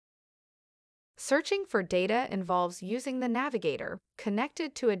Searching for data involves using the navigator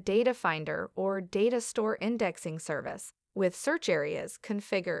connected to a data finder or data store indexing service with search areas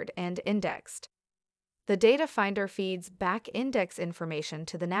configured and indexed. The data finder feeds back index information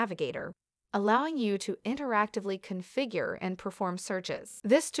to the navigator, allowing you to interactively configure and perform searches.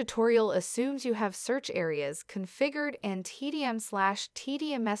 This tutorial assumes you have search areas configured and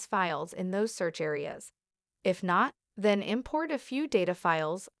TDM/TDMS files in those search areas. If not, then import a few data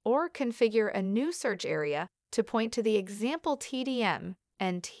files or configure a new search area to point to the example TDM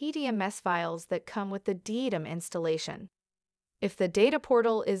and TDMS files that come with the DIAdem installation. If the data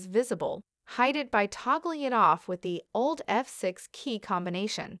portal is visible, hide it by toggling it off with the Alt F6 key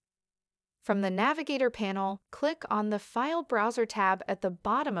combination. From the Navigator panel, click on the File Browser tab at the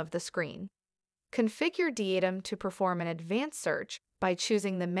bottom of the screen. Configure DIAdem to perform an advanced search by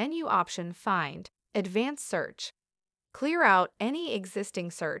choosing the menu option Find, Advanced Search. Clear out any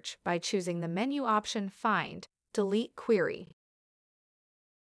existing search by choosing the menu option Find, Delete Query.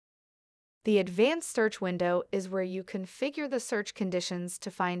 The Advanced Search window is where you configure the search conditions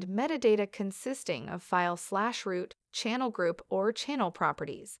to find metadata consisting of file/root, channel group, or channel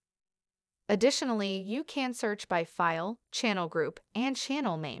properties. Additionally, you can search by file, channel group, and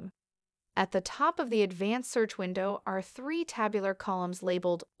channel name. At the top of the Advanced Search window are three tabular columns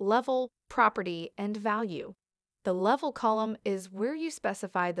labeled Level, Property, and Value. The Level column is where you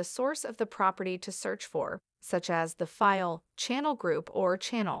specify the source of the property to search for, such as the file, channel group, or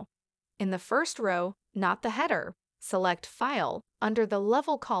channel. In the first row, not the header, select File under the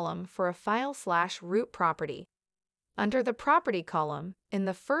Level column for a file/root property. Under the Property column, in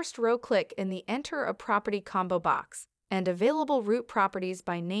the first row, click in the Enter a Property combo box, and available root properties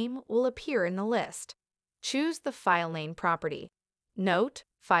by name will appear in the list. Choose the file name property. Note,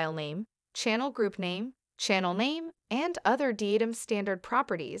 file name, channel group name, channel name, and other DIAdem standard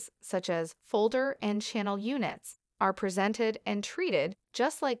properties, such as folder and channel units, are presented and treated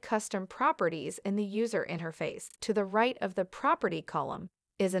just like custom properties in the user interface. To the right of the Property column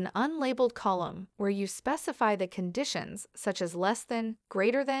is an unlabeled column where you specify the conditions such as less than,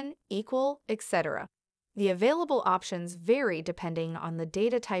 greater than, equal, etc. The available options vary depending on the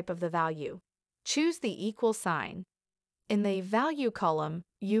data type of the value. Choose the equal sign. In the Value column,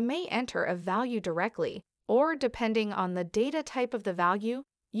 you may enter a value directly, or depending on the data type of the value,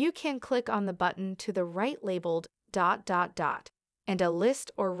 you can click on the button to the right labeled ... and a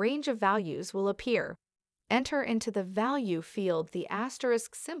list or range of values will appear. Enter into the Value field the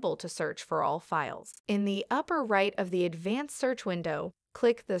asterisk symbol to search for all files. In the upper right of the Advanced Search window,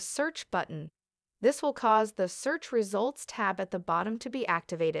 click the Search button. This will cause the Search Results tab at the bottom to be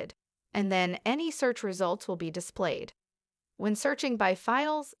activated, and then any search results will be displayed. When searching by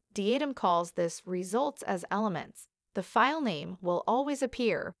files, DIAdem calls this results as elements. The file name will always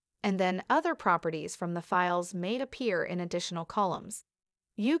appear, and then other properties from the files may appear in additional columns.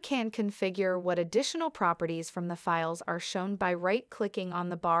 You can configure what additional properties from the files are shown by right-clicking on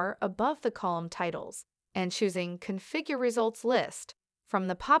the bar above the column titles and choosing Configure Results List from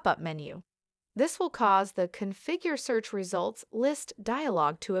the pop-up menu. This will cause the Configure Search Results List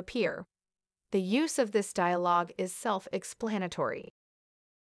dialog to appear. The use of this dialog is self-explanatory.